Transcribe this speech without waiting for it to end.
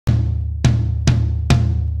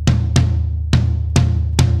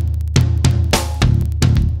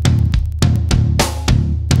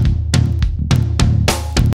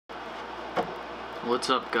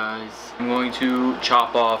up, guys? I'm going to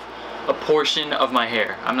chop off a portion of my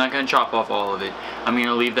hair. I'm not going to chop off all of it. I'm going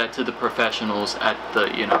to leave that to the professionals at the,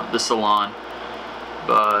 the salon.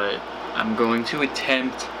 But I'm going to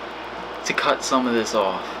attempt to cut some of this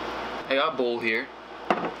off. I got a bowl here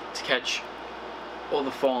to catch all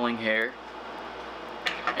the falling hair.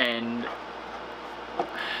 And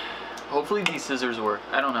hopefully these scissors work.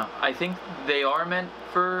 I don't know. I think they are meant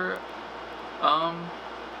for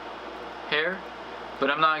hair, but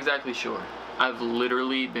I'm not exactly sure. I've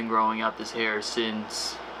literally been growing out this hair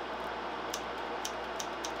since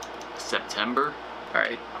September.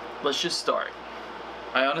 Alright, let's just start.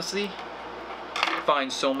 I honestly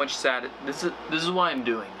find so much this is why I'm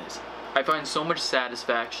doing this. I find so much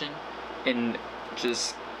satisfaction in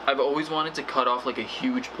just, I've always wanted to cut off like a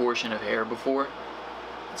huge portion of hair before.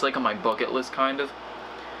 It's like on my bucket list kind of.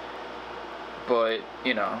 But,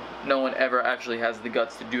 no one ever actually has the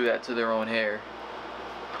guts to do that to their own hair.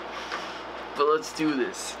 But let's do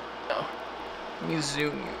this. Let me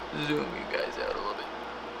zoom you guys out a little bit.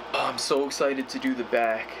 Oh, I'm so excited to do the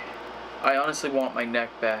back. I honestly want my neck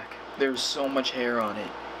back. There's so much hair on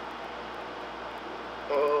it.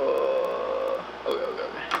 Oh,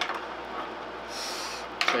 okay.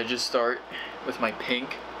 Should I just start with my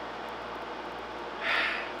pink?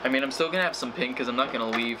 I mean, I'm still gonna have some pink because I'm not gonna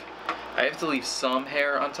leave. I have to leave some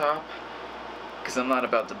hair on top because I'm not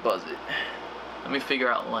about to buzz it. Let me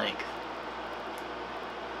figure out length.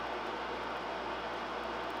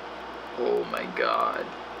 Oh my god.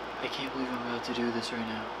 I can't believe I'm about to do this right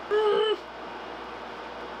now.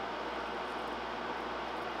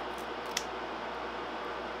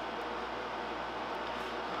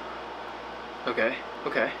 Okay.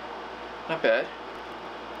 Not bad.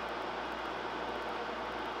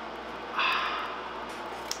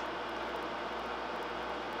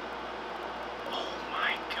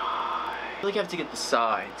 I feel like I have to get the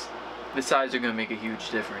sides. The sides are gonna make a huge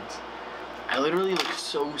difference. I literally look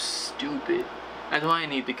so stupid. That's why I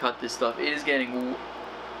need to cut this stuff. It is getting...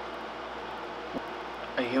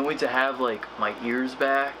 I can't wait to have like my ears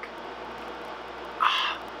back.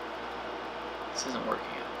 This isn't working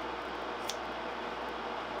out.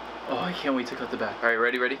 Oh, I can't wait to cut the back. Alright,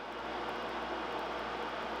 ready?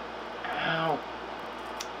 Ow.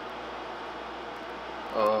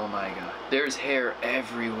 Oh my god. There's hair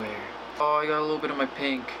everywhere. Oh, I got a little bit of my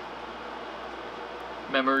pink.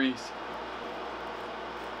 Memories.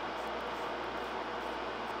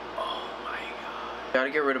 Oh my god. Gotta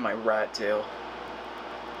get rid of my rat tail.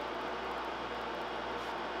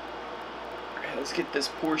 Alright, let's get this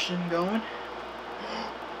portion going.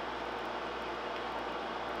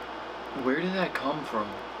 Where did that come from?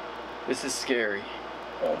 This is scary.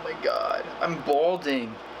 Oh my god. I'm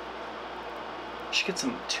balding. I should get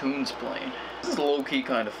some tunes playing. This is low-key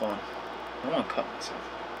kind of fun. I don't want to cut myself.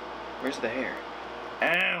 Where's the hair?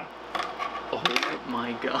 Ow! Oh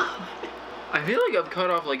my god. I feel like I've cut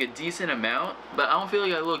off like a decent amount, but I don't feel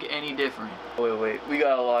like I look any different. Wait. We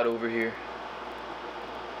got a lot over here.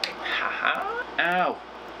 Haha. Ow!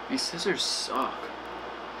 These scissors suck.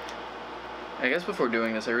 I guess before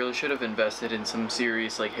doing this, I really should have invested in some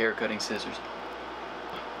serious like hair cutting scissors.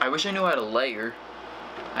 I wish I knew how to layer.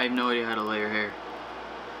 I have no idea how to layer hair.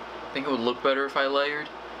 I think it would look better if I layered.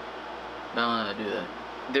 I don't know how to do that.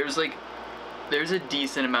 There's a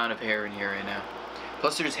decent amount of hair in here right now.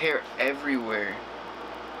 Plus there's hair everywhere.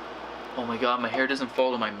 Oh my god, my hair doesn't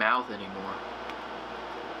fall to my mouth anymore.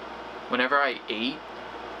 Whenever I ate,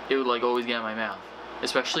 it would like always get in my mouth.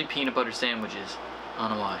 Especially peanut butter sandwiches. I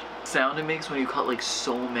don't know why. The sound it makes when you cut like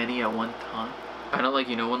so many at one time. Kinda like,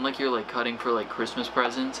 when like you're like cutting for like Christmas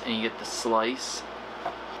presents and you get the slice.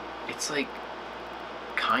 It's like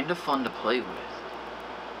kind of fun to play with.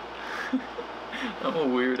 I'm a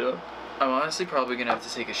weirdo. I'm honestly probably gonna have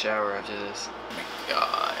to take a shower after this. Oh my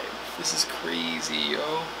god, this is crazy,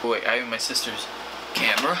 yo. Wait, I have my sister's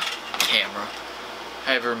camera.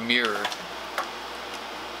 I have her mirror.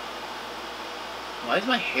 Why is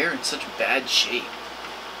my hair in such bad shape?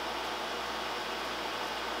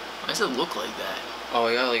 Why does it look like that? Oh,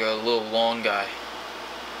 I got like a little long guy.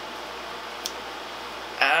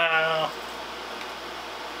 Ow!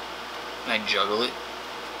 Can I juggle it?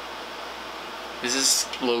 This is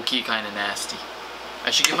low-key kind of nasty. I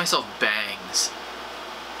should give myself bangs.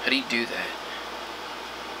 How do you do that?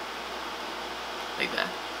 Like that.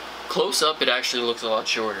 Close up, it actually looks a lot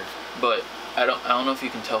shorter, but I don't know if you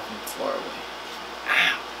can tell from far away.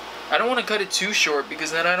 Ow! I don't want to cut it too short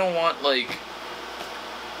because then I don't want like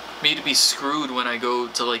me to be screwed when I go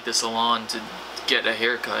to like the salon to get a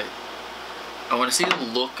haircut. I want to see the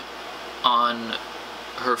look on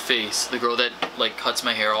her face, the girl that like cuts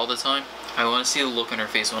my hair all the time. I want to see the look on her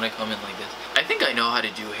face when I come in like this. I think I know how to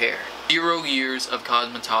do hair. 0 years of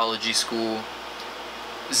cosmetology school,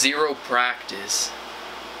 0 practice,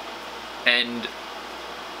 and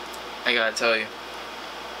I gotta tell you,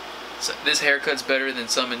 so this haircut's better than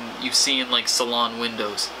some you see in like salon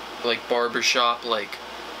windows, like barbershop, like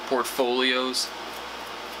portfolios.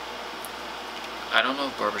 I don't know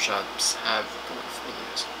if barbershops have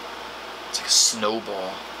portfolios. It's like a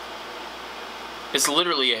snowball. It's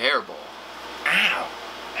literally a hairball. Ow!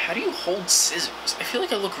 How do you hold scissors? I feel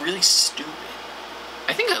like I look really stupid.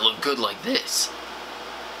 I think I look good like this.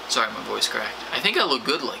 Sorry, my voice cracked. I think I look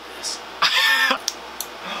good like this.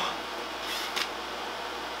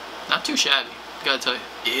 Not too shabby, gotta tell you.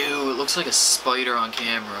 Ew, it looks like a spider on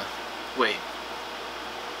camera. Wait.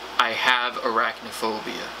 I have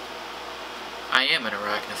arachnophobia. I am an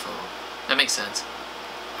arachnophobe. That makes sense.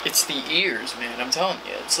 It's the ears, man, I'm telling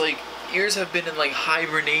you. It's like, ears have been in like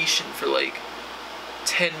hibernation for like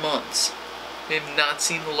 10 months. They have not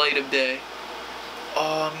seen the light of day.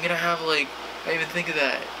 Oh, I'm gonna have like, I didn't even think of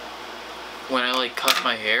that. When I like cut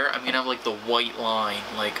my hair, I'm gonna have like the white line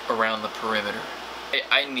like around the perimeter.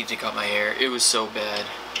 I need to cut my hair. It was so bad.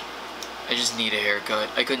 I just need a haircut.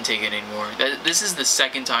 I couldn't take it anymore. This is the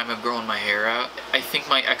second time I've grown my hair out. I think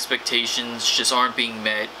my expectations just aren't being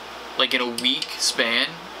met. Like in a week span,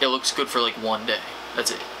 it looks good for like 1 day.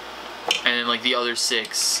 That's it. And then like the other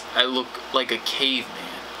 6, I look like a caveman.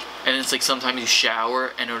 And it's like sometimes you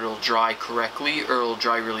shower and it'll dry correctly or it'll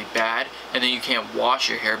dry really bad. And then you can't wash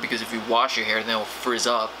your hair because if you wash your hair, then it'll frizz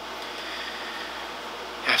up.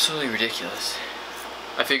 Absolutely ridiculous.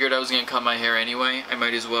 I figured I was going to cut my hair anyway. I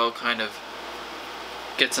might as well kind of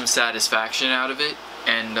get some satisfaction out of it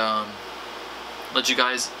and let you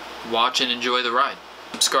guys watch and enjoy the ride.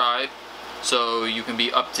 Subscribe so you can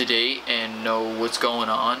be up to date and know what's going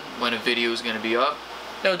on when a video is going to be up.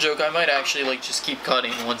 No joke, I might actually like just keep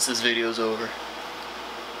cutting once this video is over.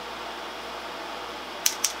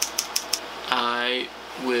 I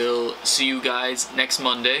will see you guys next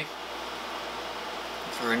Monday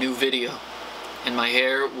for a new video. And my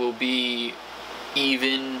hair will be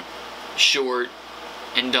even, short,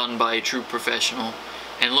 and done by a true professional.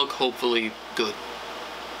 And look hopefully good.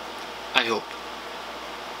 I hope.